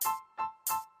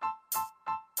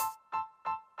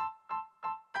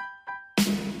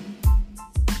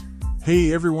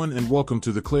Hey everyone, and welcome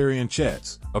to the Clarion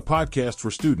Chats, a podcast for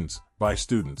students, by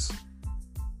students.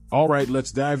 Alright,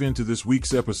 let's dive into this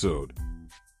week's episode.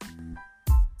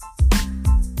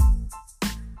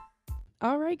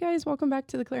 Alright guys, welcome back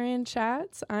to the Clarion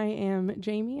Chats. I am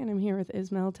Jamie and I'm here with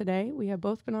Ismail today. We have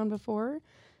both been on before.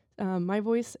 My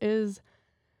voice is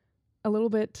a little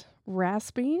bit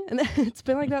raspy, and it's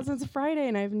been like that since Friday,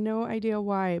 and I have no idea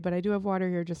why, but I do have water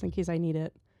here just in case I need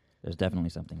it. There's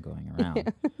definitely something going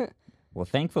around. Well,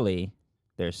 thankfully,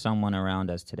 there's someone around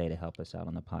us today to help us out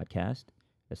on the podcast.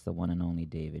 It's the one and only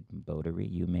David Bodary.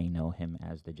 You may know him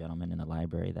as the gentleman in the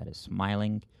library that is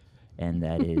smiling and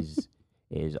that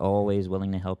is always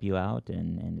willing to help you out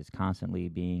and is constantly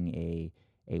being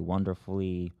a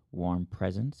wonderfully warm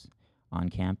presence on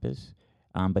campus.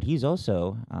 But he's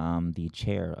also the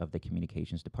chair of the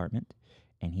communications department,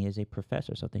 and he is a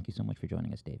professor. So thank you so much for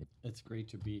joining us, David. It's great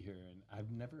to be here, and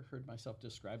I've never heard myself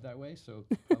described that way, so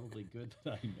probably good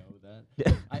that I know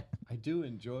that. I do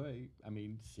enjoy,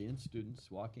 seeing students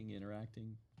walking,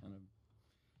 interacting, kind of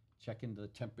checking the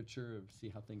temperature of see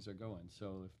how things are going.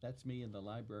 So if that's me in the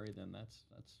library, then that's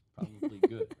probably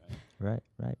good, right?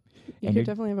 Right. You could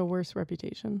definitely have a worse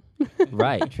reputation.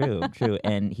 Right, true.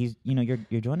 And he's,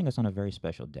 you're joining us on a very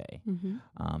special day.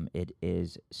 Mm-hmm. It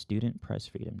is Student Press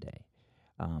Freedom Day,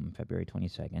 February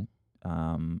 22nd.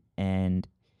 And,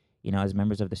 as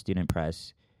members of the student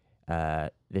press,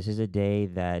 this is a day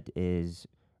that is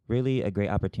really a great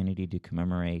opportunity to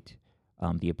commemorate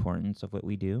the importance of what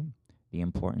we do, the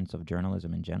importance of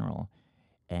journalism in general,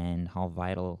 and how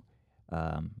vital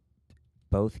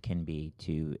both can be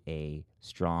to a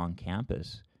strong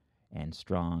campus and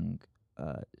strong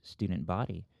student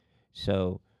body.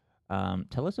 So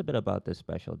tell us a bit about this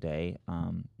special day,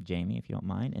 Jamie, if you don't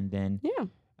mind, and then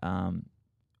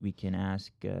we can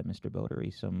ask Mr.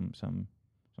 Bodary some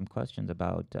questions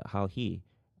about how he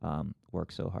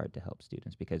works so hard to help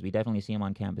students, because we definitely see him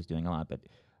on campus doing a lot, but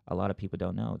a lot of people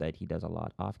don't know that he does a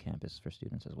lot off campus for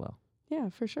students as well. Yeah,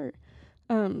 for sure.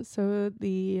 So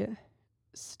the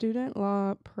Student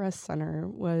Law Press Center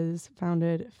was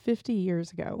founded 50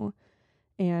 years ago,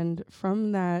 and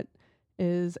from that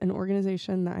is an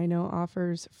organization that I know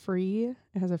offers it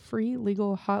has a free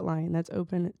legal hotline that's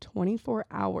open 24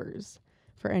 hours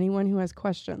for anyone who has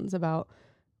questions about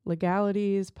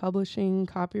legalities, publishing,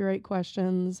 copyright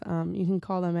questions. You can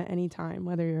call them at any time,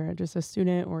 whether you're just a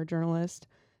student or a journalist.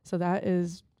 So that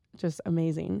is just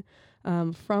amazing.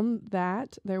 From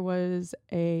that, there was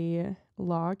a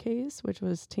law case, which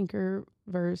was Tinker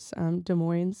versus Des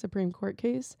Moines Supreme Court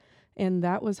case. And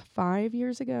that was 5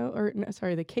 years ago,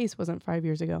 the case wasn't 5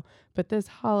 years ago, but this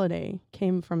holiday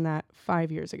came from that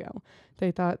 5 years ago. They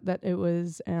thought that it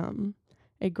was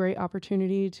a great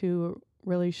opportunity to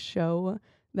really show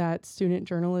that student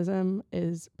journalism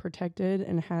is protected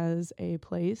and has a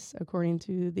place according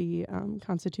to the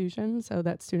Constitution, so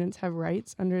that students have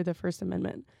rights under the First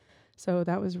Amendment. So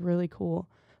that was really cool.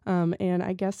 And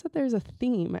I guess that there's a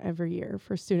theme every year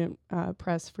for Student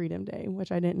Press Freedom Day,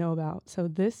 which I didn't know about. So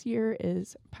this year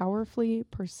is Powerfully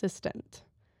Persistent.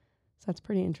 So that's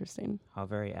pretty interesting. How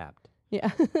very apt.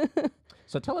 Yeah.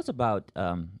 So tell us about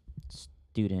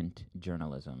student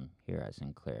journalism here at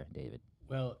Sinclair, David.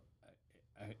 Well,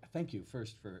 I thank you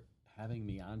first for having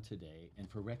me on today and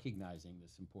for recognizing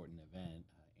this important event,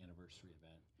 anniversary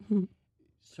event. Mm-hmm.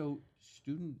 So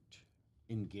student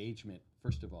engagement,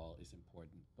 first of all, is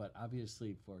important, but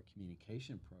obviously for a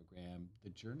communication program,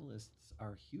 the journalists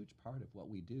are a huge part of what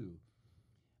we do.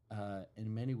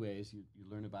 In many ways, you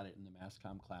learn about it in the mass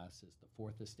comm class as the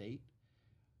fourth estate.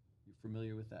 You're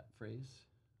familiar with that phrase?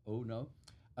 Oh, no?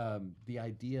 The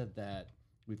idea that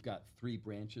we've got three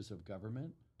branches of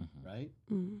government, right?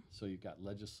 Mm-hmm. So you've got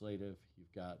legislative,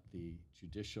 you've got the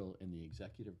judicial and the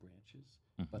executive branches,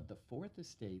 but the fourth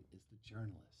estate is the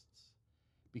journalists.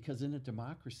 Because in a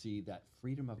democracy, that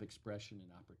freedom of expression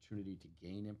and opportunity to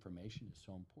gain information is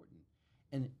so important.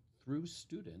 And through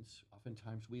students,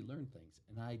 oftentimes we learn things.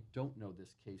 And I don't know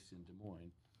this case in Des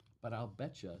Moines, but I'll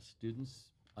bet you students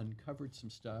uncovered some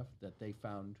stuff that they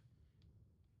found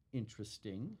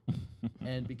interesting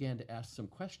and began to ask some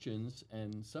questions,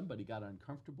 and somebody got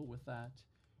uncomfortable with that,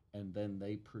 and then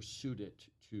they pursued it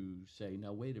to say,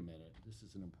 now wait a minute, this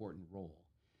is an important role.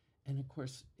 And of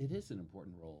course, it is an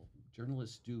important role.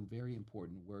 Journalists do very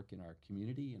important work in our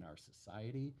community, in our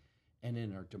society, and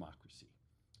in our democracy.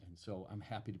 And so I'm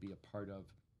happy to be a part of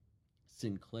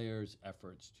Sinclair's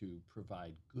efforts to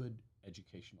provide good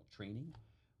educational training,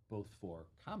 both for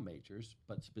comm majors,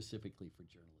 but specifically for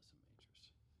journalism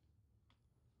majors.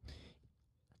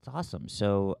 That's awesome.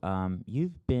 So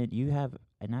you have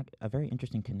a very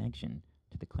interesting connection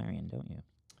to the Clarion, don't you?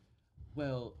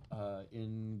 Well,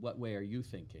 in what way are you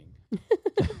thinking?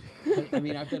 I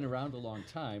mean, I've been around a long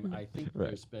time. I think Right.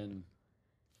 there's been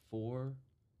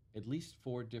at least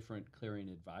four different Clarion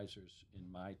advisors in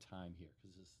my time here,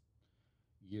 because this is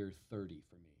year 30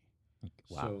 for me.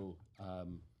 Wow. So,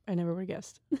 I never would have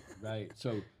guessed. right.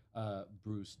 So,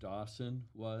 Bruce Dawson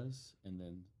was, and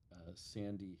then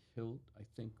Sandy Hilt, I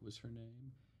think was her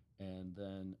name, and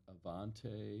then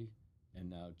Avante, and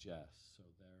now Jess. So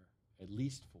they're at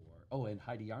least four. Oh, and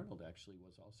Heidi Arnold actually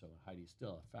was also. Heidi's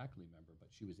still a faculty member, but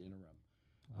she was interim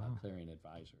Wow. Clarion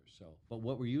advisor. So, but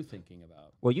what were you thinking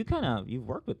about? Well, you've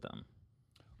worked with them.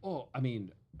 Oh, I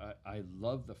mean, I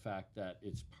love the fact that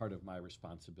it's part of my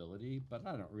responsibility, but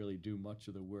I don't really do much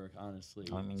of the work, honestly.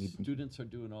 I mean, Students are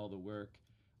doing all the work.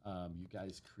 You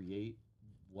guys create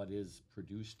what is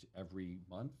produced every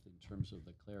month in terms of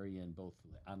the Clarion, both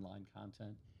the online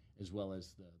content as well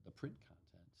as the print content.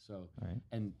 So, Right.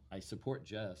 and I support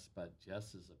Jess, but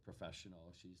Jess is a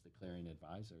professional. She's the Clarion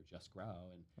advisor, Jess Grau,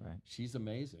 and Right. she's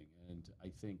amazing. And I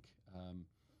think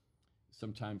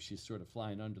sometimes she's sort of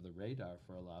flying under the radar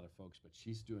for a lot of folks, but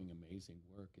she's doing amazing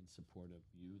work in support of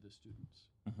you, the students.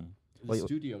 Mm-hmm. The Well,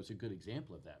 studio is a good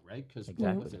example of that, right? Because what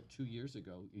Exactly. was it, 2 years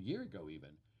ago, a year ago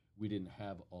even, we didn't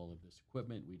have all of this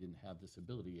equipment, we didn't have this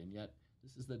ability, and yet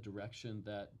this is the direction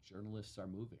that journalists are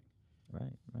moving.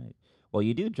 Right. Well,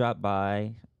 you do drop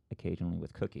by occasionally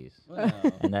with cookies, Well,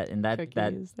 and that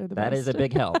Cookies, they're the that is a best.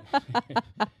 big help.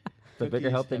 It's a bigger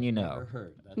cookies help than have you never know.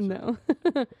 hurt. That's No.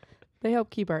 right. They help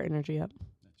keep our energy up.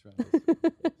 That's right.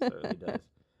 Certainly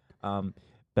does.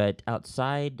 But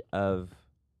outside of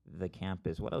the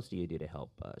campus, what else do you do to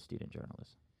help student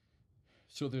journalists?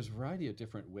 So there's a variety of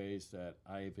different ways that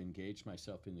I've engaged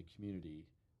myself in the community.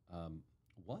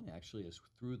 One actually is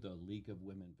through the League of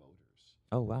Women Voters.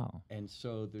 Oh, wow. And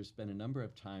so there's been a number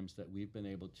of times that we've been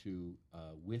able to,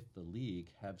 with the League,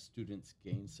 have students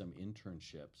gain some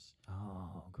internships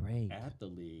Oh, great. at the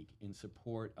League in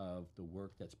support of the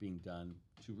work that's being done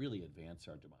to really advance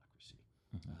our democracy.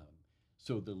 Mhm.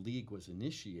 So the League was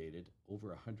initiated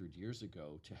over 100 years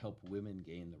ago to help women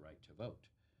gain the right to vote.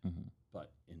 Mhm.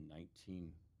 But in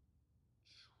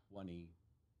 1920,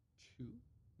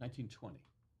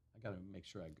 I got to make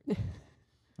sure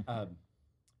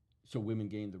so women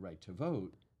gained the right to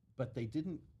vote, but they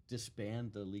didn't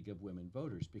disband the League of Women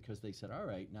Voters, because they said, all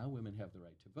right, now women have the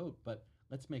right to vote, but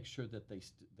let's make sure that they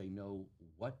know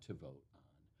what to vote on,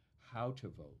 how to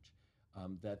vote,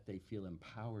 that they feel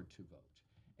empowered to vote.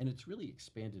 And it's really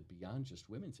expanded beyond just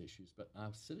women's issues, but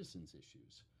now citizens'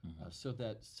 issues, Mhm. so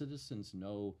that citizens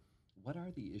know what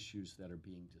are the issues that are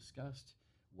being discussed,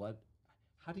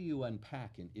 how do you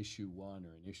unpack an issue 1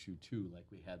 or an issue 2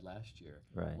 like we had last year?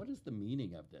 Right. What is the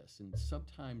meaning of this? And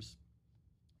sometimes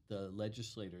the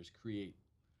legislators create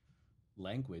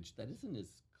language that isn't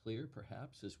as clear,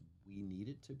 perhaps, as we need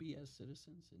it to be as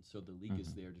citizens. And so the League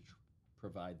is Mhm. there to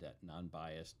provide that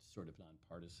non-biased, sort of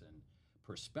nonpartisan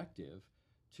perspective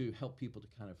to help people to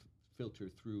kind of filter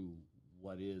through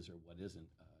what is or what isn't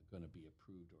going to be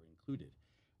approved or included,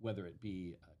 whether it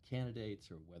be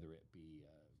candidates or whether it be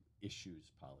issues,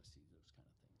 policies, those kind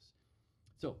of things.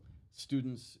 So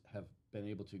students have been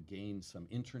able to gain some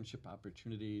internship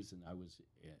opportunities, and I was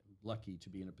lucky to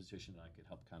be in a position that I could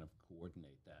help kind of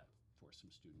coordinate that for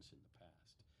some students in the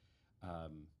past.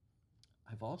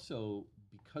 I've also,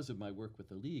 because of my work with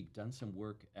the League, done some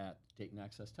work at Dayton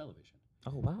Access Television.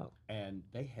 Oh, wow. And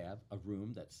they have a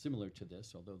room that's similar to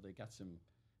this, although they got some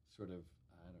sort of,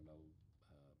 I don't know,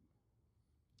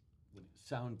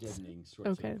 sound deadening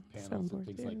sorts Okay, of panels and soundboard,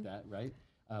 things yeah. like that, right?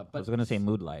 I was going to say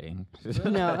mood lighting.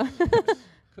 No.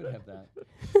 Could have that.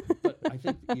 But I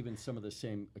think even some of the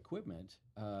same equipment.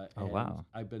 Oh, and wow.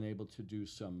 I've been able to do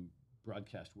some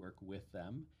broadcast work with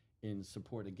them in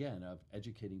support, again, of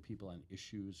educating people on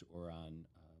issues or on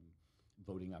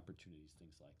voting opportunities,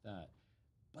 things like that.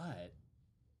 But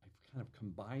I've kind of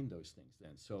combined those things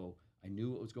then. So I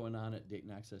knew what was going on at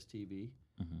Dayton Access TV.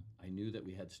 Mhm. I knew that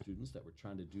we had students that were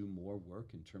trying to do more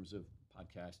work in terms of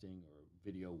podcasting or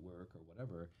video work or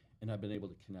whatever, and I've been able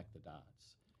to connect the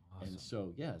dots. Awesome. And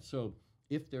so, so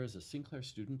if there is a Sinclair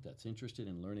student that's interested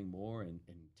in learning more and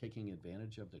taking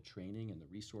advantage of the training and the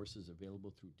resources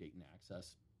available through Dayton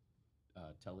Access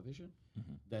Television,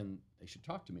 Mhm. then they should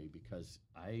talk to me, because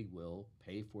I will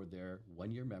pay for their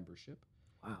 1-year membership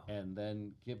Wow. and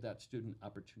then give that student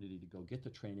opportunity to go get the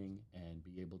training and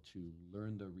be able to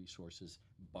learn the resources,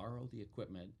 borrow the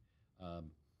equipment.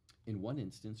 In one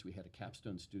instance, we had a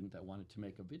capstone student that wanted to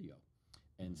make a video.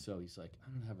 And so he's like, I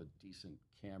don't have a decent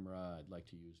camera. I'd like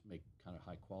to make kind of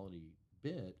high quality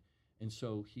bit. And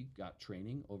so he got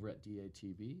training over at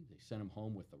DATV. They sent him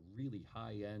home with a really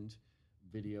high end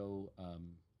video,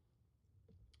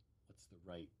 what's the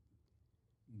right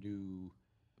new,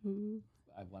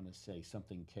 I want to say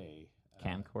something K.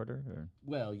 Camcorder? Or?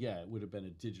 Well, yeah, it would have been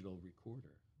a digital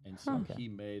recorder. And so Okay. he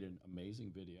made an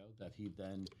amazing video that he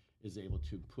then is able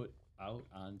to put out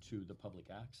onto the public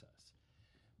access.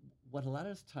 What a lot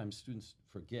of times students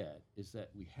forget is that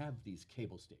we have these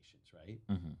cable stations, right?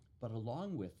 Mm-hmm. But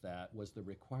along with that was the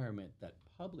requirement that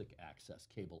public access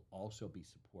cable also be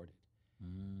supported.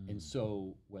 And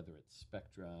so whether it's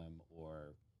Spectrum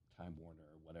or Time Warner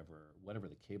or whatever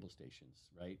the cable stations,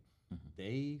 right? Mm-hmm.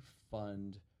 They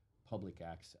fund public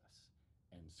access.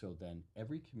 And so then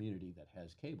every community that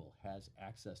has cable has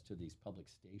access to these public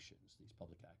stations, these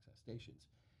public access stations.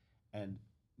 And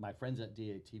my friends at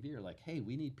DATV are like, hey,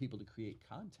 we need people to create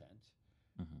content.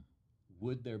 Mm-hmm.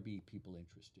 Would there be people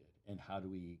interested? And how do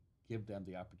we give them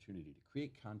the opportunity to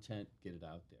create content, get it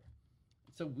out there?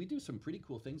 So we do some pretty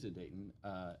cool things in Dayton.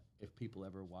 If people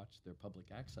ever watch their public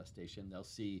access station, they'll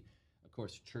see, of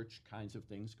course, church kinds of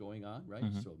things going on, right?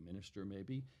 Mm-hmm. So minister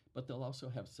maybe, but they'll also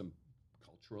have some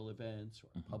cultural events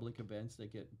or public events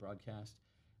that get broadcast.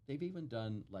 They've even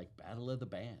done like Battle of the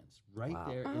Bands right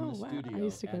there in the studio I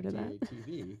used to go at to that.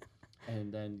 DATV.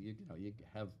 And then you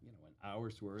have an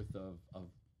hour's worth of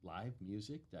live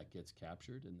music that gets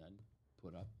captured and then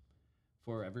put up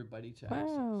for everybody to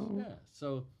access. Yeah.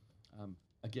 So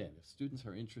again, if students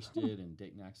are interested in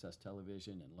Dayton Access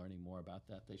Television and learning more about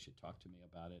that, they should talk to me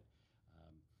about it.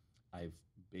 I've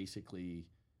basically,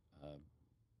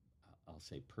 I'll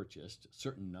say, purchased a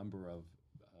certain number of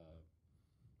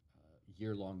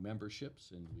year-long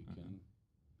memberships, and we can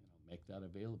make that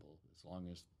available as long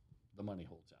as the money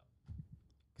holds out.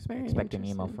 Expect an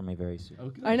email from me very soon.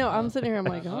 Okay. I know. I'm sitting here. I'm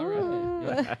like, All oh.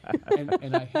 right. Yeah.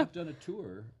 and I have done a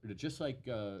tour, just like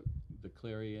the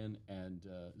Clarion and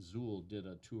Zool did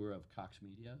a tour of Cox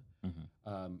Media.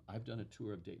 Mm-hmm. I've done a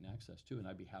tour of Dayton Access too, and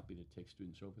I'd be happy to take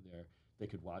students over there. They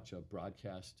could watch a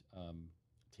broadcast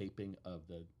taping of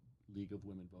the League of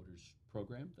Women Voters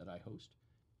program that I host.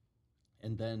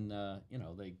 And then,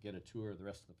 they get a tour of the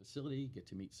rest of the facility, get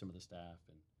to meet some of the staff,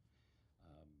 and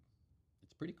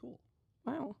it's pretty cool.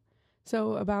 Wow.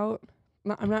 So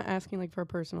I'm not asking like for a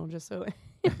personal, just so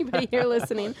anybody here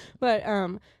listening, but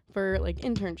for like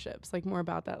internships, like more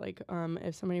about that. Like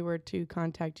if somebody were to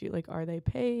contact you, like are they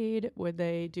paid? Would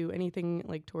they do anything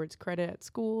like towards credit at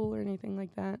school or anything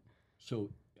like that?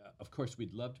 So, of course,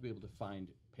 we'd love to be able to find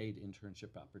paid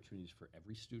internship opportunities for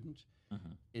every student.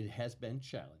 Mm-hmm. It has been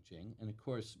challenging, and of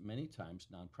course, many times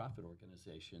nonprofit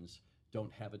organizations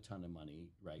don't have a ton of money,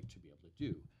 right, to be able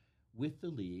to do. With the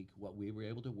league, what we were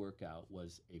able to work out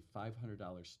was a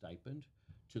 $500 stipend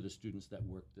to the students that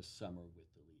worked this summer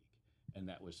with the league, and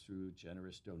that was through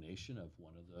generous donation of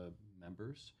one of the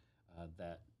members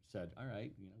that said, all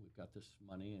right, we've got this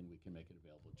money and we can make it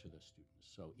available to the students.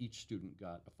 So each student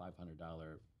got a $500,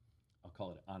 I'll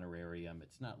call it honorarium.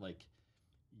 It's not like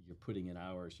you're putting in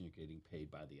hours and you're getting paid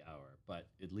by the hour, but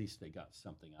at least they got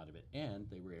something out of it. And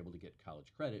they were able to get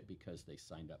college credit because they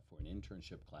signed up for an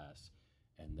internship class,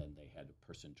 and then they had a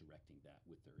person directing that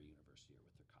with their university or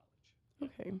with their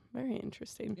college. Okay, very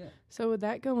interesting. Yeah. So would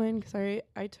that go in, because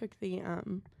I took the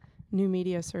new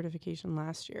media certification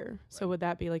last year. So would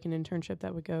that be like an internship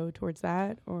that would go towards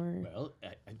that, or? Well,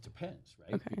 it depends,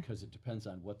 right? Okay. Because it depends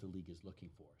on what the league is looking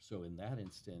for. So in that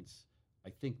instance, I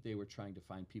think they were trying to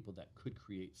find people that could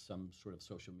create some sort of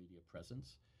social media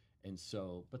presence. And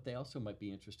so, but they also might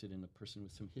be interested in a person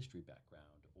with some history background,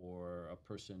 or a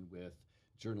person with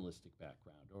journalistic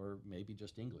background, or maybe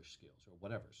just English skills or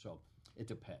whatever. So it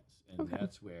depends. And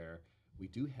that's where we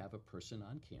do have a person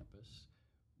on campus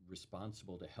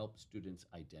responsible to help students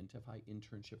identify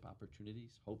internship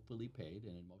opportunities, hopefully paid,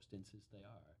 and in most instances they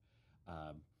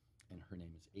are. And her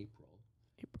name is April.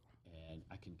 And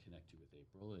I can connect you with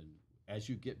April. And as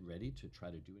you get ready to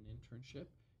try to do an internship,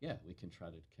 we can try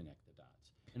to connect the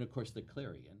dots. And of course, the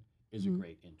Clarion is a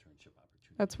great internship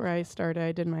opportunity. That's where I started.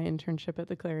 I did my internship at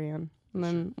the Clarion. And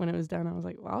then when it was done, I was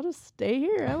like, well, I'll just stay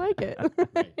here. I like it.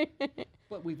 Right.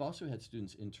 But we've also had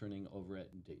students interning over at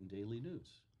Dayton Daily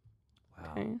News.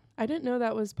 Wow. Okay. I didn't know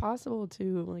that was possible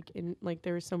to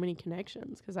there were so many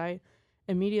connections, because I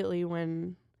immediately,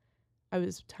 when it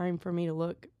was time for me to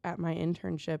look at my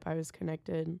internship, I was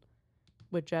connected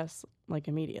with Jess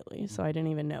immediately. So I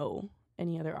didn't even know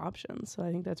any other options. So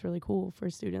I think that's really cool for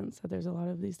students that there's a lot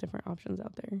of these different options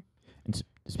out there. And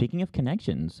speaking of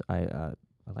connections, I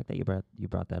like that you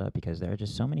brought that up, because there are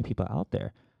just so many people out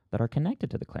there that are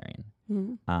connected to the Clarion.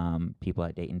 Mm-hmm. People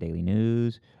at Dayton Daily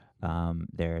News.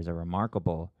 There's a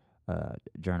remarkable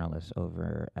journalist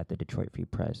over at the Detroit Free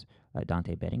Press,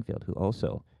 Dante Bedingfield, who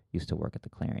also used to work at the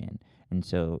Clarion. And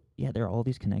so, yeah, there are all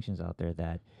these connections out there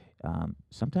that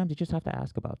sometimes you just have to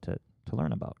ask about to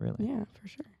learn about, really. Yeah, for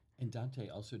sure. And Dante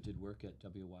also did work at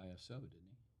WYSO, didn't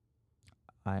he?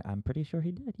 I'm pretty sure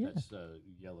he did, yeah. That's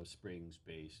Yellow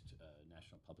Springs-based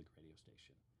National Public Radio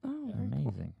Station. Oh, Yeah. very cool.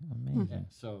 Amazing, amazing. Yeah,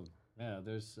 so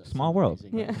there's Small some world.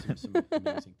 amazing, Yeah. some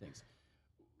amazing things.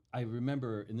 I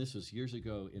remember, and this was years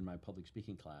ago in my public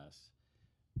speaking class,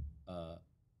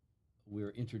 we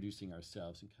were introducing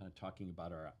ourselves and kind of talking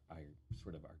about our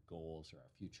sort of our goals or our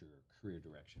future career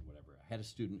direction, whatever. I had a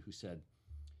student who said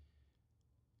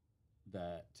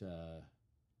that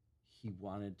he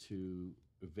wanted to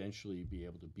eventually be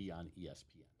able to be on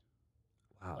ESPN.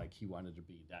 Wow. Like he wanted to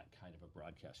be that kind of a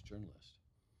broadcast journalist.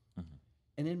 Mhm.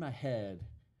 And in my head,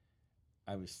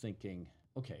 I was thinking,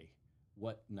 okay,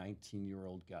 what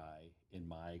 19-year-old guy in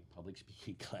my public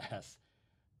speaking class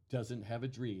doesn't have a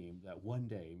dream that one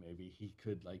day maybe he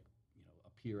could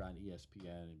appear on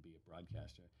ESPN and be a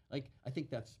broadcaster? Like, I think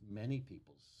that's many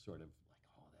people's sort of like,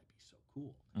 oh, that'd be so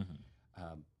cool.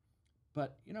 Mhm.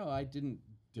 But, I didn't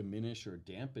diminish or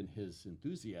dampen his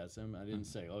enthusiasm. I didn't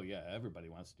say, oh, yeah, everybody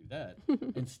wants to do that.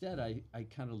 Instead, I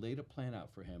kind of laid a plan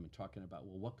out for him and talking about,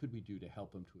 well, what could we do to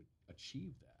help him to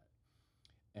achieve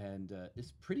that? And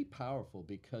it's pretty powerful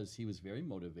because he was very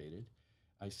motivated.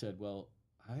 I said, well,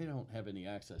 I don't have any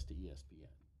access to ESPN,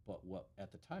 but what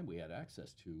at the time we had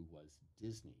access to was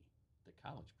Disney, the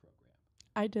college program.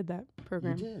 I did that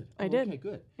program. You did? I Oh, did. Okay,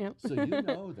 good. Yep. So you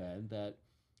know then that,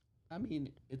 I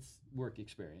mean, it's work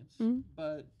experience, Mhm.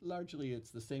 but largely it's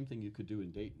the same thing you could do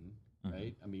in Dayton, Mhm.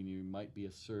 right? I mean, you might be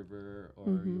a server or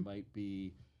Mhm. you might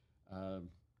be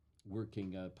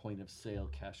working a point of sale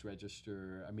cash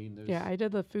register. I mean, there's... Yeah, I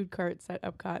did the food carts at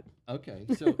Epcot. Okay,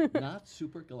 so not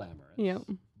super glamorous, Yep.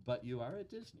 but you are at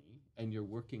Disney and you're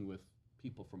working with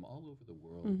people from all over the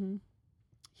world, Mm-hmm.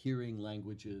 hearing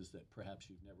languages that perhaps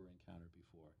you've never encountered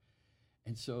before.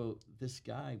 And so this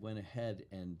guy went ahead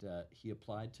and he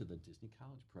applied to the Disney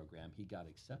College program. He got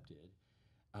accepted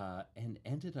and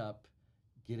ended up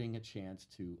getting a chance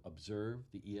to observe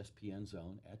the ESPN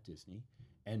zone at Disney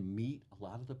and meet a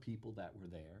lot of the people that were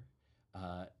there.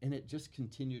 And it just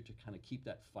continued to kind of keep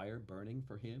that fire burning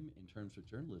for him in terms of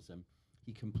journalism.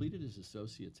 He completed his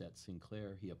associates at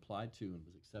Sinclair. He applied to and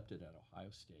was accepted at Ohio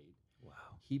State.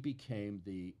 Wow. He became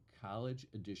the college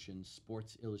edition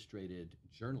Sports Illustrated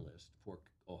journalist for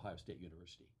Ohio State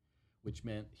University, which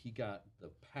meant he got the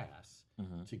pass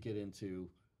Mhm. to get into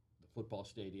the football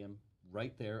stadium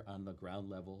right there on the ground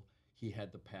level. He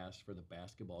had the pass for the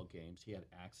basketball games. He had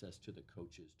access to the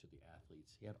coaches, to the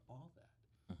athletes. He had all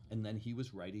that. Mhm. And then he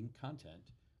was writing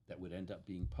content that would end up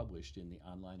being published in the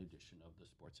online edition of the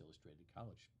Sports Illustrated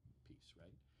College piece,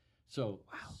 right? So,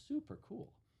 Wow. super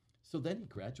cool. So then he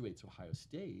graduates Ohio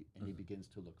State and he begins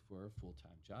to look for a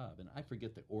full-time job. And I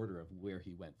forget the order of where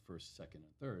he went first, second,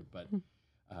 and third, but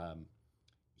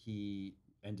he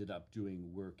ended up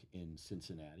doing work in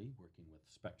Cincinnati, working with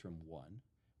Spectrum One,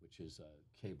 which is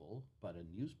a cable, but a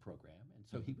news program. And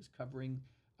so he was covering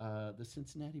the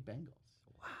Cincinnati Bengals.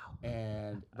 Wow.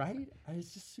 And and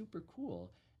it's just super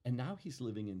cool. And now he's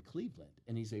living in Cleveland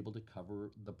and he's able to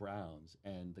cover the Browns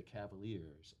and the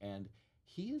Cavaliers. And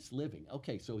he is living,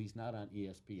 okay, so he's not on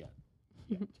ESPN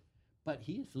yet, but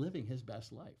he is living his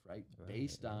best life, right?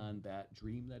 Based on that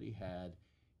dream that he had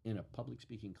in a public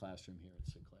speaking classroom here at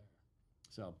Sinclair.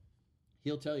 So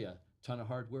he'll tell you, ton of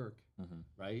hard work, Mhm.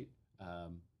 right?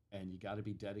 And you got to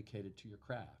be dedicated to your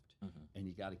craft. Mhm. And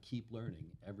you got to keep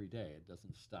learning every day. It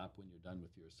doesn't stop when you're done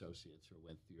with your associates or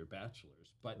with your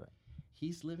bachelor's. But Right.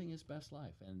 he's living his best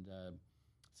life. And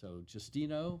so,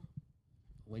 Justino,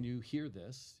 when you hear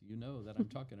this, you know that I'm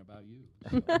talking about you.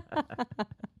 So,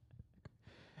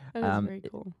 That is very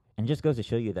cool. And just goes to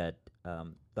show you that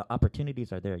the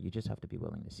opportunities are there. You just have to be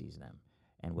willing to seize them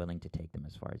and willing to take them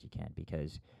as far as you can.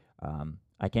 Because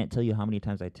I can't tell you how many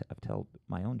times I've told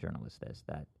my own journalists this,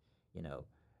 that,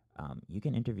 you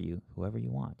can interview whoever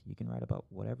you want. You can write about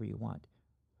whatever you want.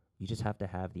 You just have to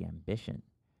have the ambition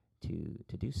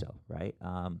to do so, right?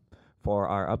 For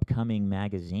our upcoming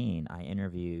magazine, I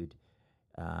interviewed,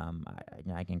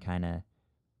 I can kind of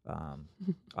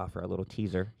offer a little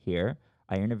teaser here.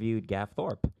 I interviewed Gav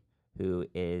Thorpe, who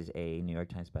is a New York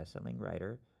Times bestselling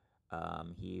writer.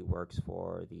 He works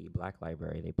for the Black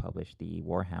Library. They publish the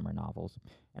Warhammer novels,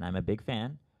 and I'm a big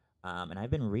fan. And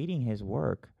I've been reading his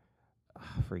work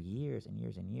for years and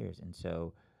years and years. And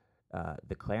so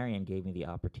the Clarion gave me the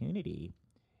opportunity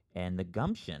and the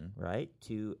gumption, right,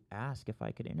 to ask if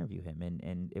I could interview him.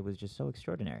 And it was just so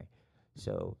extraordinary.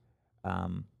 So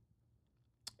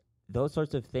those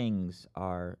sorts of things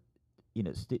are,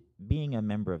 being a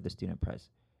member of the student press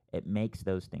it makes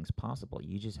those things possible.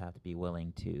 You just have to be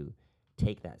willing to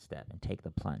take that step and take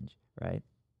the plunge, right?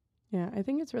 Yeah, I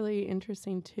think it's really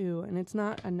interesting too, and it's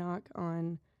not a knock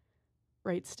on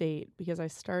Wright State because I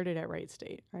started at Wright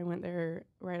State. I went there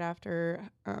right after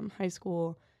high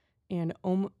school, and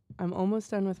I'm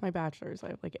almost done with my bachelor's. I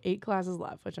have like 8 classes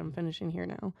left, which I'm finishing here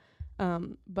now.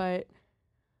 But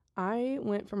I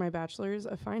went for my bachelor's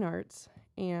of fine arts,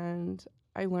 and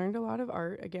I learned a lot of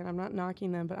art. Again, I'm not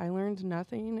knocking them, but I learned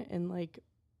nothing in like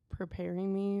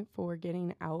preparing me for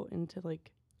getting out into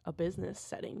like a business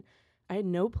setting. I had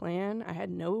no plan. I had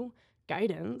no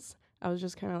guidance. I was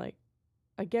just kind of like,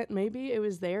 again, maybe it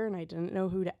was there and I didn't know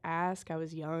who to ask. I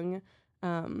was young.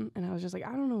 And I was just like,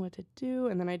 I don't know what to do.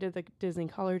 And then I did the Disney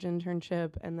College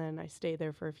internship, and then I stayed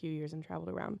there for a few years and traveled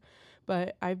around.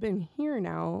 But I've been here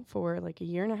now for like a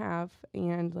year and a half,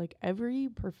 and like every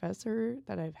professor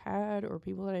that I've had or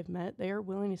people that I've met, they are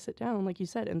willing to sit down, like you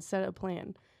said, and set a plan.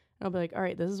 And I'll be like, all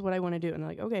right, this is what I want to do. And they're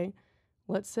like, okay,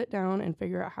 let's sit down and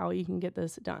figure out how you can get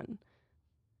this done.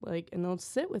 Like, and they'll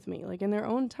sit with me like in their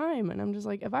own time. And I'm just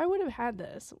like, if I would have had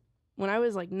this when I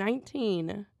was like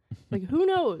 19, like who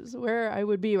knows where I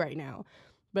would be right now,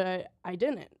 but I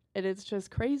didn't. And it's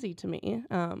just crazy to me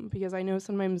because I know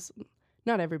sometimes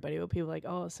not everybody, but people like,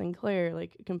 oh, Sinclair,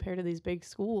 like compared to these big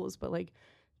schools, but like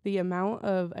the amount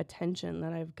of attention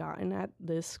that I've gotten at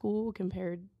this school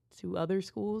compared to other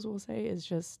schools, we'll say, is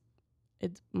just,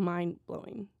 it's mind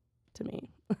blowing to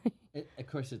me. Of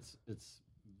course, it's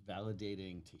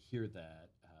validating to hear that.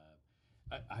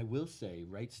 I will say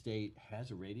Wright State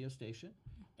has a radio station,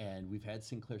 and we've had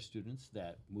Sinclair students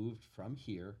that moved from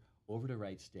here over to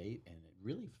Wright State, and it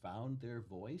really found their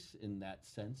voice in that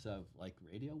sense of like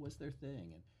radio was their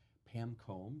thing. And Pam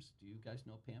Combs, do you guys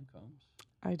know Pam Combs?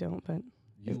 I don't, but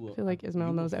You I feel like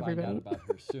Ismael knows everybody. Find out about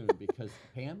her soon because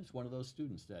Pam is one of those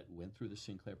students that went through the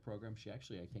Sinclair program. She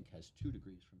actually, I think, has 2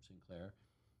 degrees from Sinclair.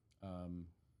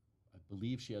 I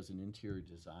believe she has an interior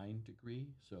design degree,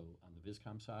 so on the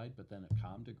Viscom side, but then a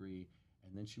comm degree,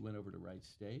 and then she went over to Wright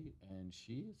State, and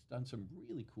she's done some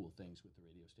really cool things with the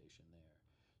radio station there.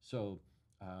 So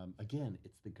again,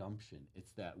 it's the gumption,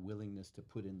 it's that willingness to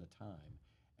put in the time,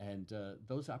 and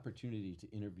those opportunities to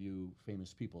interview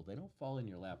famous people, they don't fall in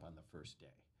your lap on the first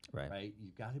day, right?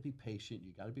 You got to be patient,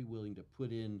 you got to be willing to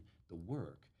put in the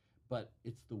work, but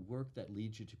it's the work that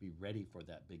leads you to be ready for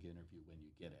that big interview when you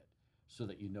get it, so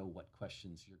that you know what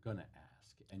questions you're going to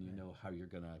ask, and you know how you're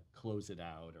going to close it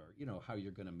out, or you know how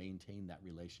you're going to maintain that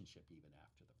relationship even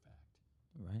after the fact.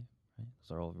 Right.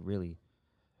 Those are all really,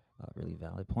 really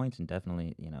valid points, and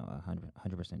definitely,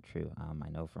 100% true. I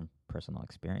know from personal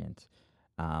experience,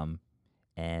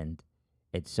 and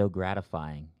it's so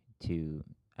gratifying to,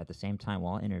 at the same time,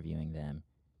 while interviewing them,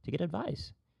 to get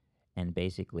advice, and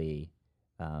basically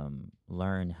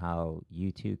learn how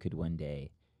you too could one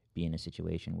day be in a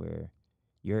situation where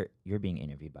you're being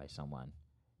interviewed by someone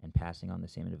and passing on the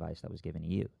same advice that was given to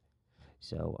you.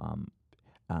 So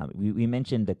we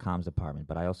mentioned the comms department,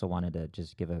 but I also wanted to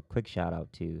just give a quick shout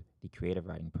out to the creative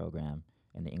writing program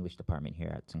and the English department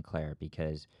here at Sinclair,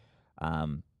 because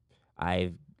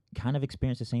I've kind of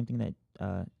experienced the same thing that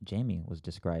Jamie was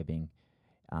describing,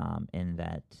 in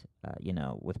that,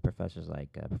 with professors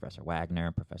like Professor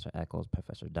Wagner, Professor Eccles,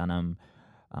 Professor Dunham,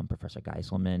 Professor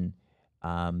Geiselman,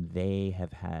 they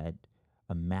have had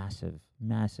a massively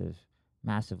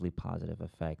positive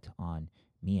effect on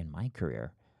me and my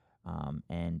career.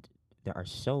 And there are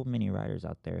so many writers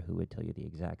out there who would tell you the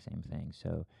exact same thing.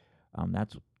 So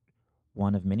that's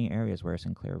one of many areas where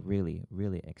Sinclair really,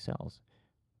 really excels.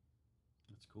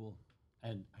 That's cool.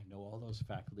 And I know all those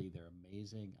faculty, they're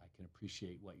amazing. I can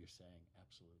appreciate what you're saying,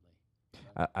 absolutely.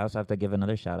 I also have to give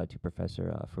another shout out to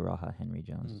Professor Furaha Henry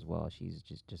Jones as well. She's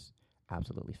just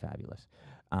absolutely fabulous.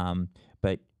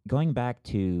 But going back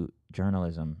to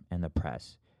journalism and the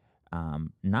press,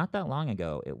 not that long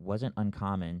ago, it wasn't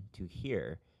uncommon to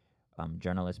hear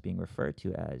journalists being referred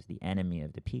to as the enemy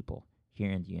of the people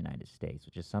here in the United States,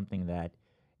 which is something that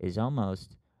is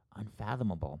almost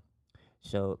unfathomable.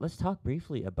 So let's talk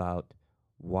briefly about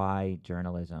why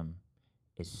journalism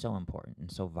is so important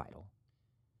and so vital.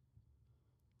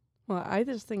 Well, I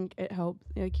just think it helped,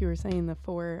 like you were saying,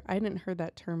 I hadn't heard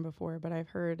that term before, but I've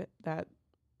heard that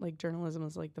like journalism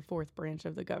is like the 4th branch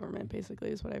of the government,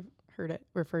 basically, is what I've heard it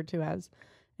referred to as.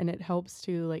 And it helps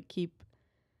to like keep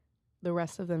the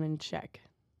rest of them in check,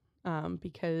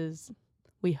 because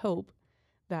we hope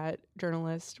that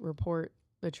journalists report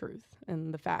the truth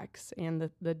and the facts and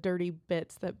the dirty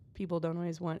bits that people don't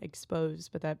always want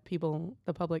exposed, but that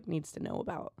the public needs to know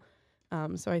about.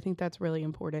 So I think that's really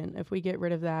important. If we get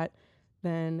rid of that,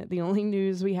 then the only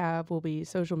news we have will be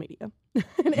social media,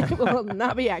 and it will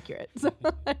not be accurate. So,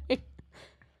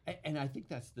 and I think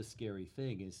that's the scary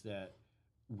thing, is that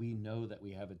we know that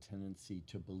we have a tendency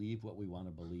to believe what we want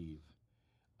to believe.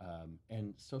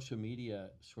 And social media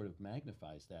sort of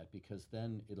magnifies that, because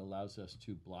then it allows us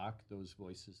to block those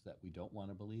voices that we don't want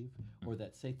to believe, or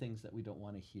that say things that we don't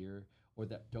want to hear, or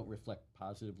that don't reflect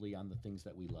positively on the things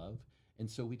that we love. And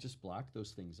so we just block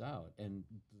those things out. And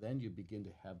then you begin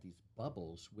to have these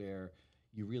bubbles where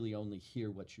you really only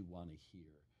hear what you want to hear.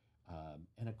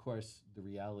 And of course, the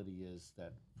reality is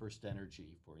that First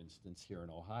Energy, for instance, here in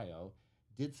Ohio,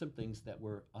 did some things that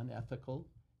were unethical,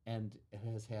 and it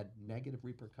has had negative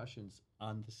repercussions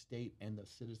on the state and the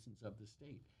citizens of the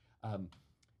state.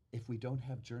 If we don't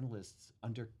have journalists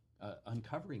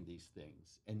uncovering these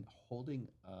things and holding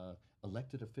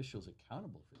elected officials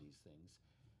accountable for these things,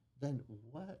 then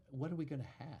what are we going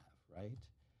to have, right?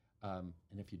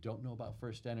 And if you don't know about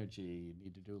First Energy, you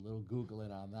need to do a little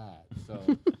Googling on that.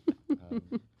 So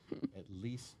at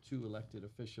least 2 elected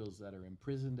officials that are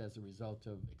imprisoned as a result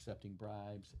of accepting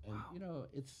bribes. And, you know,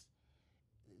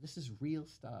 this is real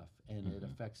stuff, and it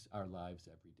affects our lives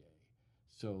every day.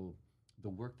 So the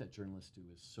work that journalists do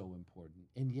is so important.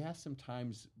 And yes,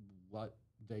 sometimes what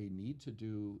they need to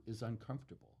do is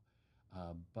uncomfortable.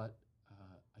 But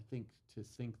I think to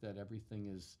think that everything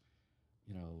is,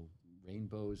 you know,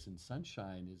 rainbows and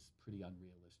sunshine is pretty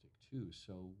unrealistic too.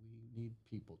 So we need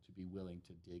people to be willing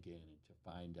to dig in and to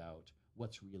find out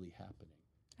what's really happening.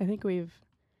 I think we've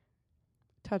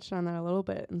touched on that a little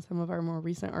bit in some of our more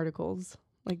recent articles,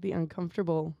 like the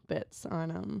uncomfortable bits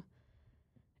on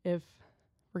if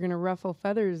we're going to ruffle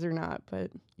feathers or not,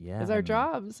 but Yeah, it's our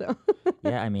job. So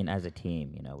yeah, I mean, as a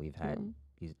team, you know, we've had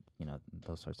these, you know,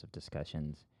 those sorts of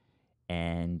discussions,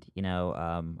 and you know,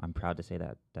 I'm proud to say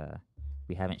that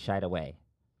we haven't shied away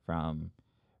from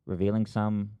revealing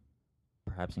some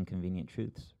perhaps inconvenient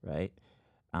truths, right?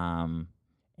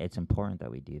 It's important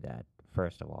that we do that,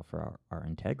 first of all, for our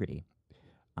integrity.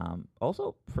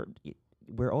 Also,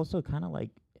 we're also kind of like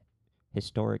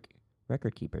historic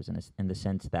record keepers in the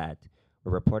sense that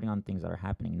we're reporting on things that are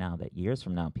happening now that years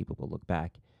from now people will look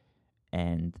back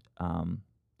and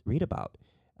read about.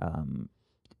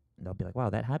 They'll be like, wow,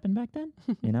 that happened back then?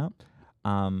 You know?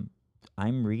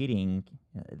 I'm reading,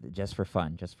 just for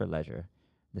fun, just for leisure.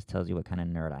 This tells you what kind of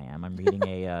nerd I am. I'm reading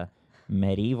a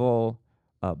medieval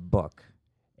book.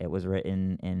 It was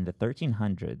written in the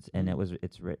 1300s, and it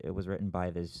was written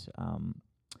by this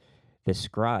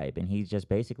scribe, and he just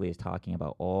basically is talking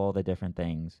about all the different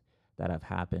things that have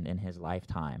happened in his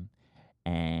lifetime,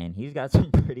 and he's got some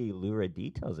pretty lurid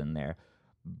details in there,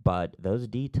 but those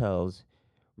details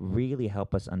really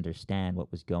help us understand what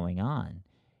was going on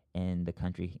in the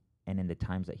country and in the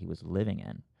times that he was living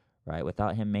in, right?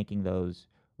 Without him making those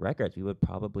records, we would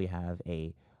probably have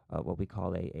a what we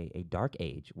call a dark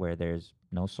age, where there's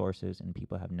no sources and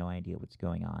people have no idea what's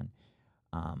going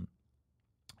on.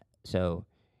 So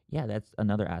yeah, that's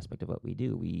another aspect of what we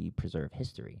do. We preserve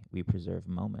history. We preserve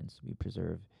moments. We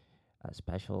preserve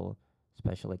special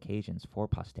occasions for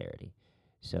posterity.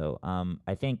 So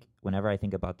I think whenever I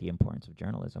think about the importance of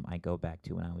journalism, I go back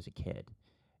to when I was a kid.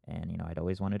 And, you know, I'd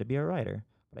always wanted to be a writer,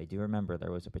 but I do remember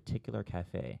there was a particular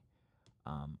cafe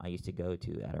I used to go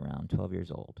to at around 12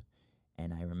 years old.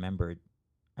 And I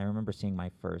remember seeing my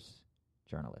first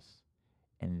journalists,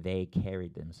 and they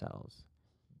carried themselves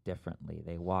differently.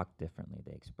 They walked differently.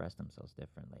 They expressed themselves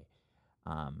differently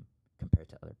compared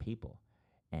to other people.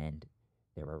 And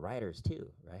there were writers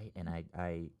too, right? And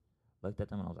I looked at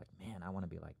them and I was like, man, I want to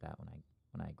be like that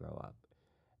when I grow up.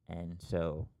 And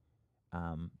so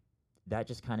that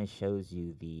just kind of shows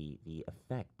you the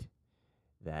effect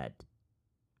that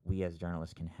we as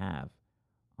journalists can have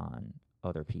on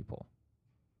other people.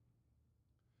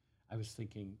 I was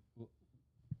thinking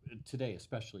today,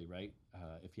 especially, right?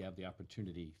 If you have the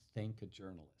opportunity, thank a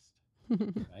journalist,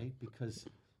 right? Because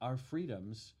our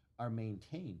freedoms are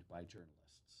maintained by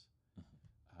journalists.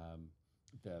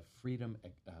 The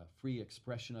free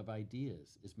expression of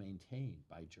ideas is maintained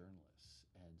by journalists.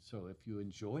 And so if you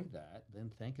enjoy that, then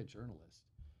thank a journalist.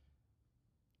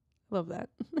 Love that.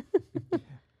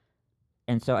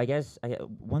 And so I guess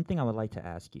one thing I would like to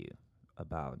ask you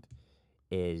about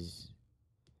is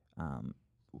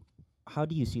how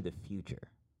do you see the future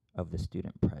of the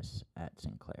student press at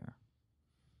Sinclair?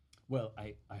 Well,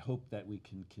 I hope that we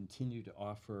can continue to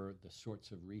offer the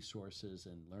sorts of resources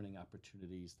and learning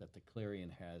opportunities that the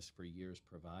Clarion has for years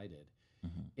provided.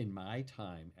 Mm-hmm. In my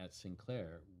time at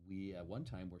Sinclair, we at one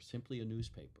time were simply a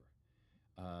newspaper.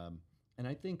 And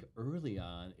I think early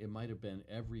on, it might have been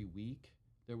every week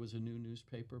there was a new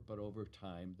newspaper, but over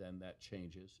time, then that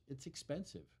changes. It's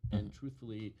expensive, and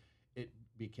truthfully, it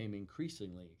became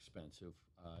increasingly expensive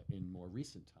in more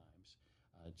recent times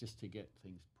just to get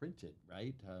things printed,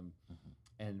 right?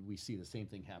 And we see the same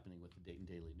thing happening with the Dayton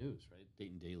Daily News, right?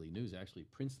 Dayton Daily News actually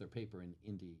prints their paper in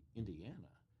Indiana.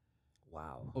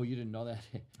 Wow. Oh, you didn't know that?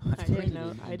 I didn't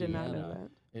know. I did not know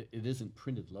that. It isn't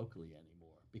printed locally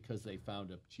anymore because they found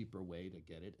a cheaper way to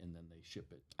get it, and then they ship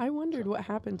it. I wondered what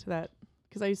happened to that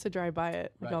because I used to drive by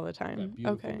it all the time. That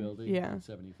beautiful building Yeah. in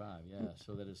 75,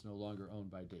 so that it's no longer owned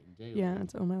by Dayton Daily. Yeah,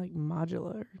 it's owned by like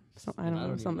Modular or something. I don't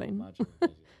know, something. Modular is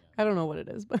it, I don't know what it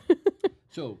is, but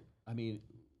So, I mean,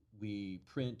 we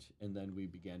print, and then we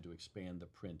began to expand the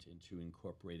print into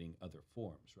incorporating other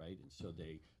forms, right? And so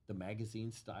the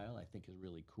magazine style, I think, is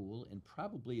really cool and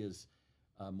probably is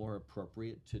more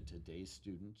appropriate to today's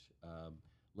student,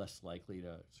 less likely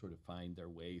to sort of find their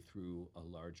way through a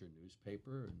larger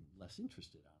newspaper and less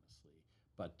interested, honestly.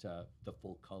 But the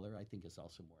full color, I think, is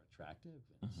also more attractive.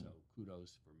 And so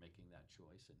kudos for making that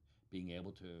choice and being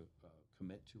able to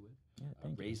commit to it,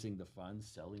 raising the funds,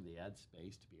 selling the ad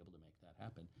space to be able to make that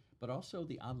happen, but also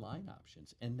the online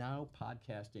options. And now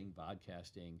podcasting,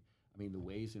 vodcasting, I mean, the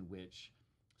ways in which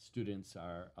students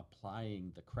are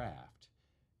applying the craft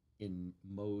in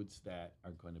modes that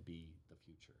are going to be the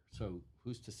future. So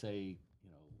who's to say,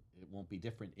 it won't be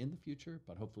different in the future,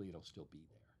 but hopefully it'll still be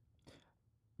there.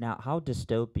 Now, how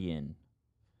dystopian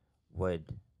would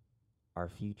our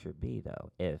future be,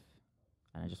 though, if,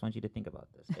 and I just want you to think about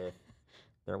this, if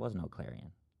there was no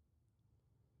Clarion,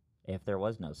 if there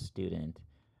was no student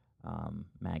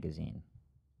magazine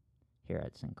here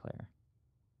at Sinclair?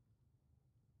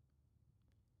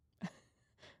 I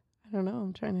don't know.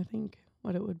 I'm trying to think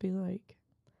what it would be like.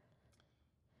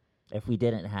 If we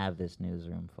didn't have this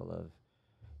newsroom full of,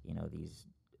 these,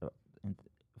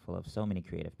 full of so many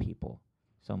creative people,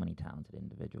 so many talented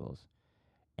individuals,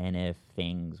 and if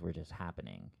things were just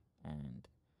happening and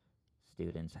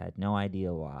students had no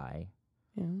idea why,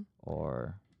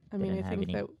 or I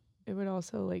think that it would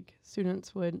also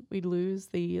we'd lose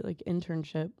the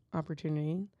internship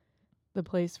opportunity, the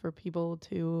place for people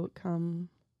to come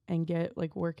and get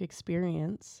work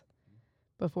experience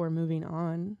before moving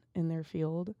on in their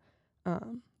field.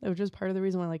 That was just part of the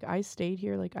reason why I stayed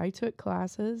here. I took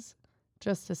classes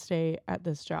just to stay at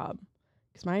this job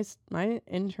because my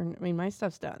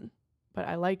stuff's done, but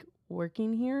I like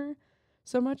working here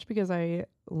so much because I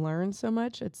learn so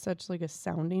much. It's such a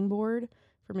sounding board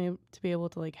for me to be able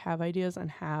to have ideas and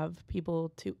have people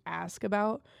to ask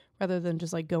about rather than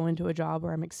just go into a job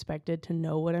where I'm expected to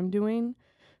know what I'm doing.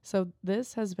 So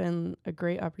this has been a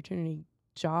great opportunity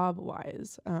job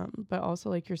wise. But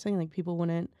also you're saying, people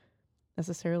wouldn't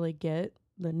necessarily get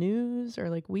the news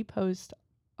or we post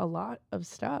a lot of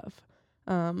stuff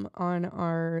on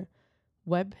our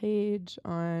webpage,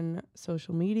 on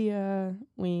social media.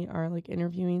 We are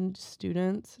interviewing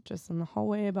students just in the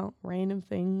hallway about random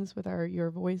things with our Your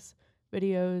Voice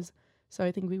videos. So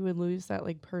I think we would lose that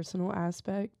personal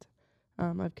aspect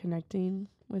of connecting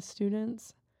with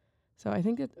students. So I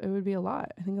think it would be a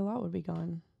lot. I think a lot would be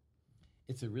gone.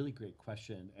 It's a really great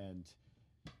question, and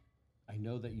I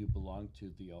know that you belong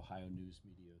to the Ohio News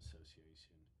Media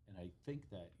Association, and I think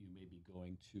that you may be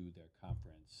going to their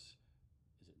conference.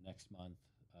 Is it next month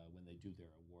when they do their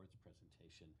awards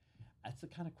presentation? That's the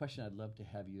kind of question I'd love to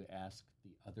have you ask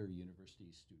the other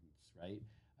university students, right?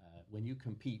 When you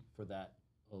compete for that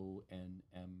ONMA,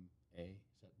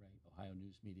 is that right? Ohio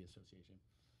News Media Association.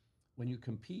 When you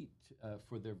compete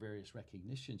for their various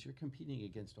recognitions, you're competing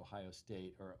against Ohio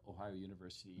State or Ohio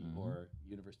University or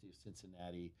University of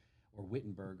Cincinnati or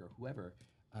Wittenberg or whoever.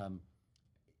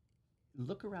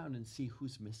 Look around and see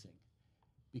who's missing,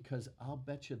 because I'll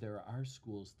bet you there are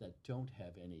schools that don't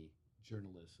have any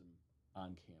journalism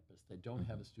on campus, that don't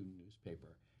have a student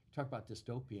newspaper. Talk about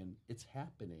dystopian, it's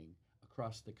happening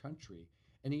across the country,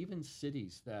 and even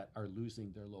cities that are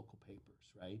losing their local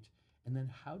papers, right? And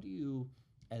then how do you,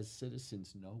 as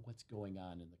citizens, know what's going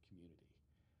on in the community?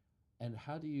 And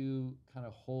how do you kind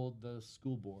of hold the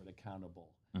school board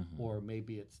accountable? Or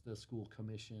maybe it's the school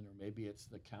commission, or maybe it's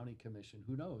the county commission,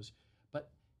 who knows?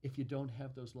 But if you don't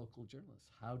have those local journalists,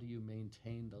 how do you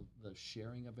maintain the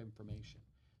sharing of information?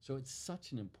 So it's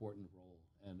such an important role.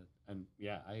 And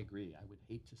yeah, I agree. I would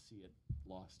hate to see it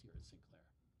lost here at Sinclair.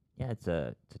 Yeah, it's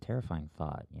a terrifying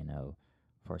thought,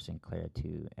 for Sinclair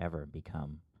to ever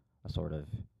become a sort of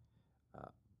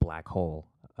black hole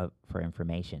for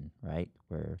information, right?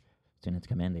 Where students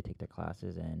come in, they take their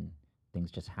classes, and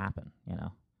things just happen,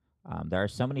 There are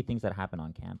so many things that happen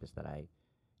on campus that I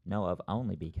know of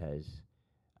only because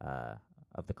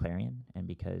of the Clarion and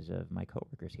because of my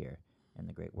coworkers here. and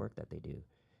the great work that they do.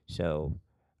 So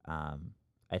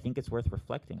I think it's worth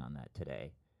reflecting on that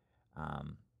today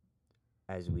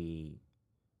as we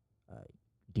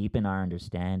deepen our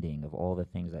understanding of all the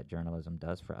things that journalism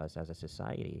does for us as a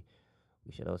society.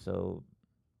 We should also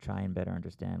try and better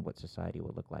understand what society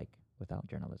would look like without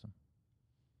journalism.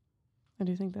 I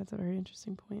do think that's a very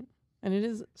interesting point, and it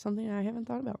is something I haven't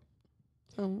thought about.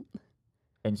 So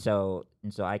I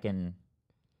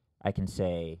can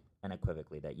say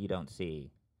unequivocally that you don't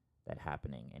see that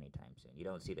happening anytime soon. You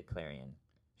don't see the Clarion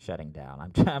shutting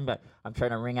down. I'm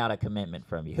trying to wring out a commitment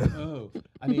from you. Oh,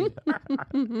 I mean,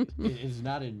 it is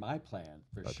not in my plan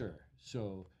for sure.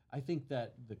 So I think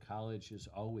that the college is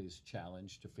always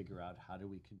challenged to figure out how do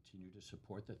we continue to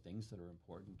support the things that are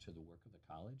important to the work of the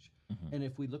college. Mm-hmm. And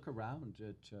if we look around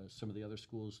at some of the other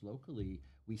schools locally,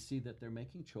 we see that they're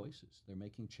making choices. They're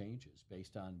making changes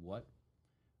based on what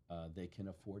they can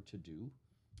afford to do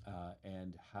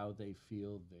and how they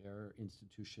feel their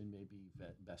institution maybe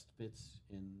best fits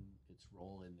in its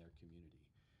role in their community.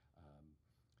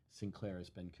 Sinclair has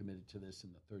been committed to this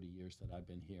in the 30 years that I've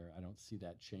been here. I don't see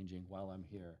that changing while I'm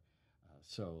here.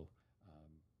 So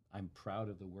I'm proud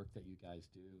of the work that you guys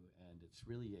do, and it's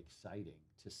really exciting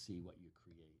to see what you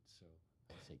create. So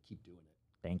I say keep doing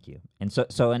it. Thank you. And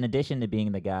so in addition to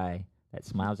being the guy that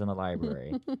smiles in the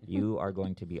library, you are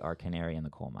going to be our canary in the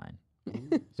coal mine.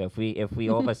 Ooh. So if we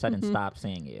all of a sudden stop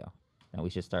seeing you, then we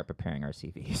should start preparing our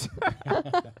CVs.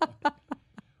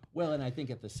 Well, and I think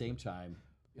at the same time,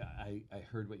 I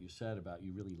heard what you said about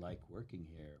you really like working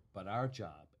here, but our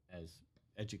job as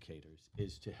educators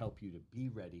is to help you to be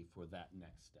ready for that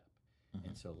next step. Mm-hmm.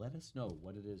 And so let us know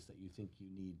what it is that you think you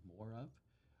need more of,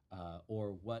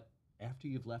 or what after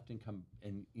you've left and come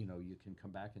and you can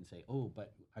come back and say, oh,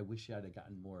 but I wish I'd have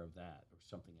gotten more of that or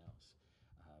something else.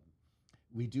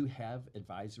 We do have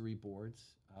advisory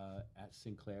boards at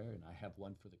Sinclair, and I have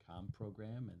one for the COM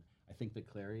program, and I think the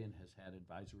Clarion has had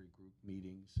advisory group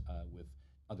meetings with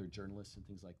other journalists and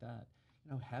things like that.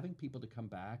 Having people to come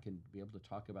back and be able to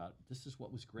talk about this is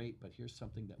what was great, but here's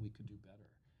something that we could do better.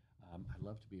 I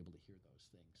love to be able to hear those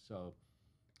things. So,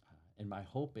 and my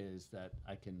hope is that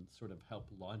I can sort of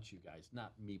help launch you guys,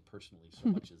 not me personally so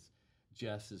much as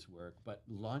Jess's work, but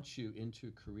launch you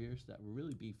into careers that will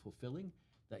really be fulfilling,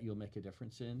 that you'll make a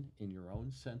difference in your own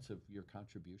sense of your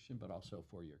contribution, but also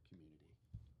for your community.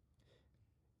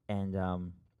 And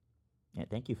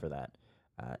thank you for that.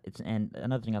 And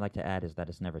another thing I'd like to add is that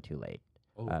it's never too late.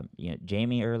 Oh.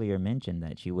 Jamie earlier mentioned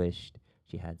that she wished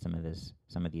she had some of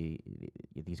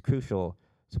these crucial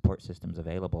support systems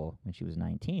available when she was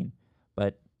 19,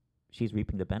 but she's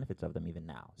reaping the benefits of them even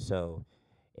now. So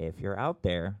if you're out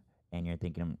there and you're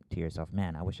thinking to yourself,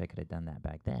 man, I wish I could have done that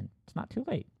back then, it's not too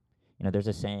late. There's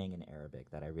a saying in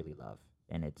Arabic that I really love,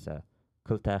 and it's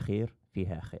kul ta'khir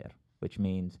fiha khair, which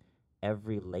means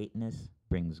every lateness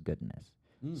brings goodness.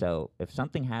 So if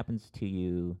something happens to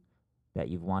you that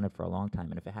you've wanted for a long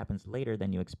time, and if it happens later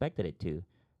than you expected it to,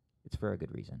 it's for a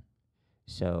good reason.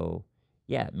 So,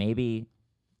 yeah, maybe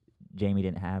Jamie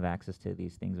didn't have access to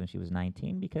these things when she was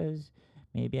 19 because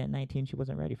maybe at 19 she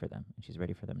wasn't ready for them, and she's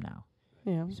ready for them now.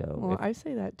 Yeah. So well, I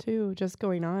say that too, just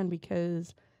going on,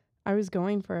 because I was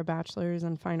going for a bachelor's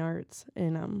in fine arts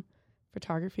in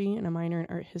photography and a minor in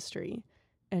art history.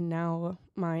 And now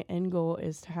my end goal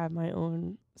is to have my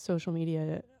own social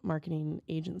media marketing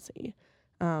agency.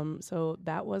 So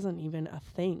that wasn't even a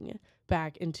thing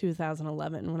back in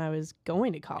 2011 when I was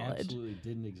going to college. Absolutely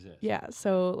didn't exist. Yeah.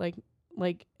 So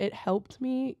like it helped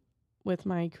me with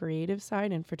my creative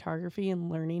side in photography and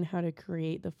learning how to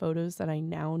create the photos that I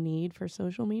now need for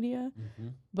social media. Mm-hmm.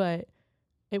 But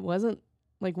it wasn't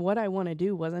like what I want to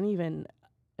do wasn't even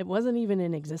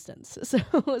in existence.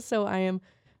 So I am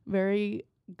very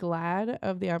glad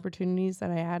of the opportunities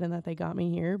that I had and that they got me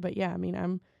here. But yeah, I mean,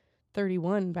 I'm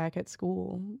 31 back at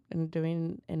school and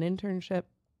doing an internship,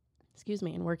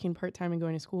 and working part-time and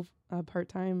going to school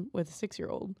part-time with a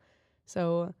 6-year-old.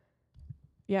 So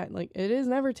yeah, like it is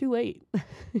never too late.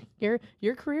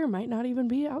 Your career might not even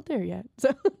be out there yet. So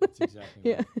That's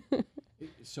exactly right. yeah.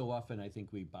 So often I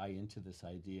think we buy into this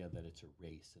idea that it's a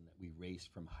race and that we race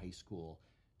from high school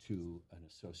to an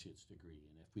associate's degree.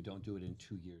 And if we don't do it in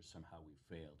 2 years, somehow we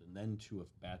failed. And then to a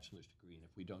bachelor's degree. And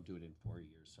if we don't do it in 4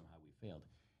 years, somehow we failed.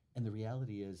 And the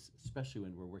reality is, especially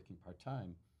when we're working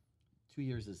part-time, 2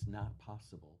 years is not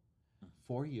possible.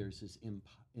 4 years is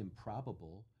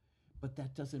improbable. But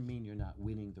that doesn't mean you're not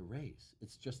winning the race.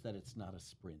 It's just that it's not a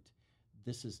sprint.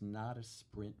 This is not a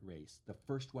sprint race. The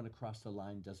first one across the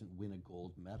line doesn't win a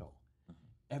gold medal.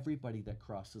 Everybody that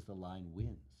crosses the line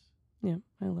wins. Yeah,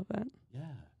 I love that.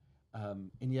 Yeah.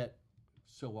 And yet,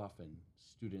 so often,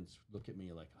 students look at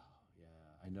me like, oh, yeah,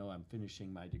 I know I'm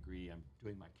finishing my degree, I'm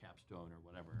doing my capstone or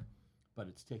whatever, but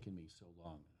it's taken me so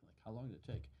long. I'm like, how long did it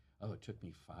take? Oh, it took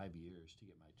me 5 years to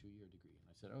get my 2-year degree. And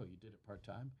I said, oh, you did it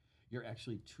part-time? You're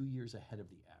actually 2 years ahead of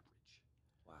the average.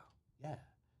 Wow. Yeah.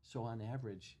 So on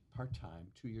average, part-time,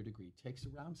 2-year degree takes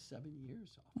around 7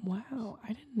 years off. Wow,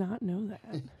 I did not know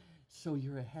that. So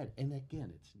you're ahead. And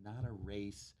again, it's not a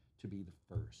race to be the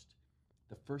first.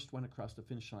 The first one across the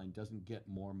finish line doesn't get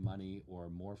more money or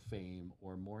more fame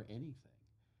or more anything,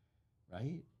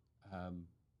 right?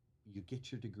 You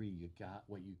get your degree, you got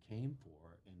what you came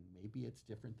for, and maybe it's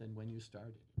different than when you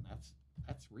started. And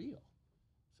that's real.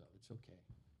 So it's okay.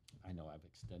 I know I've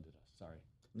extended us. Sorry.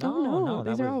 No,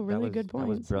 these are all really that good points. That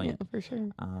was brilliant. Yeah, for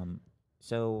sure.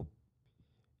 So,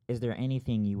 is there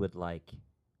anything you would like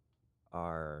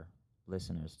our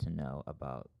listeners to know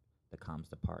about the comms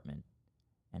department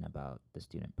and about the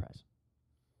student press?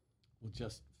 Well,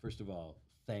 just first of all,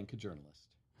 thank a journalist,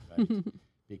 right?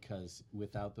 Because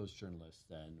without those journalists,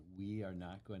 then we are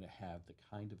not going to have the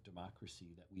kind of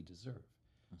democracy that we deserve.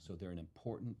 So they're an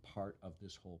important part of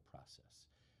this whole process.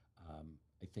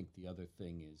 I think the other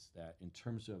thing is that in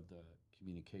terms of the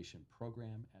communication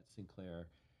program at Sinclair,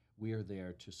 we are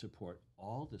there to support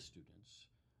all the students.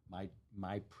 My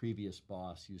previous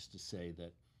boss used to say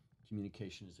that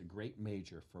communication is a great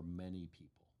major for many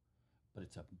people, but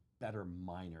it's a better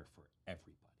minor for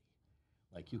everybody.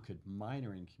 Like you could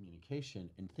minor in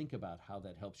communication and think about how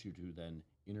that helps you to then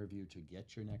interview to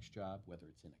get your next job, whether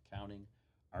it's in accounting,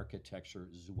 architecture,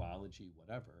 zoology,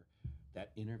 whatever.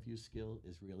 That interview skill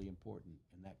is really important,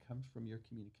 and that comes from your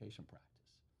communication practice.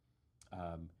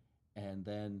 And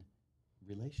then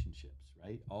relationships,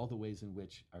 right? All the ways in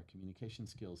which our communication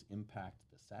skills impact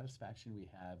the satisfaction we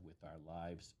have with our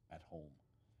lives at home,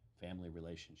 family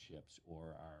relationships,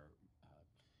 or our,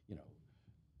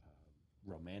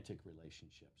 romantic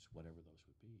relationships, whatever those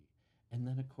would be. And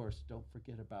then, of course, don't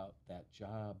forget about that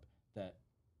job that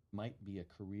might be a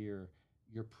career.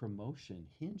 Your promotion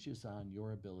hinges on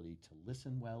your ability to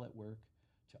listen well at work,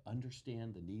 to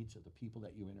understand the needs of the people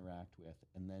that you interact with,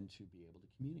 and then to be able to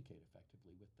communicate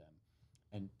effectively with them.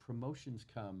 And promotions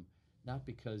come not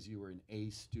because you were an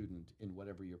A student in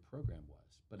whatever your program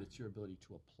was, but it's your ability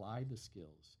to apply the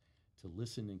skills to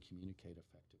listen and communicate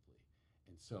effectively.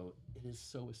 And so it is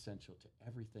so essential to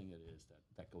everything it is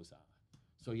that goes on.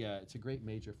 So yeah, it's a great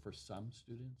major for some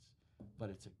students, but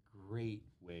it's a great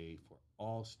way for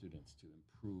all students to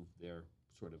improve their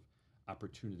sort of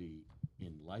opportunity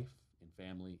in life, in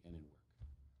family, and in work.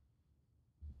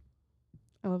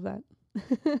 I love that.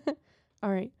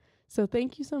 All right. So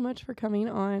thank you so much for coming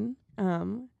on.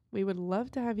 We would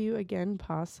love to have you again,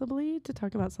 possibly, to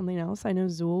talk about something else. I know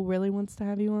Zool really wants to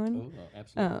have you on. Oh,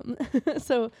 absolutely.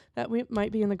 So that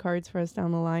might be in the cards for us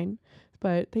down the line.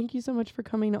 But thank you so much for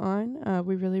coming on.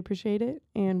 We really appreciate it.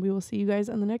 And we will see you guys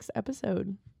on the next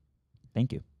episode.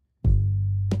 Thank you.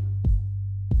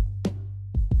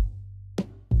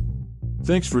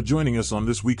 Thanks for joining us on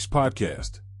this week's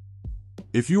podcast.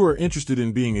 If you are interested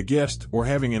in being a guest or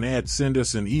having an ad, send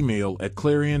us an email at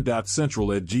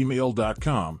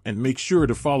clarion.central@gmail.com and make sure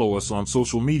to follow us on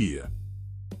social media.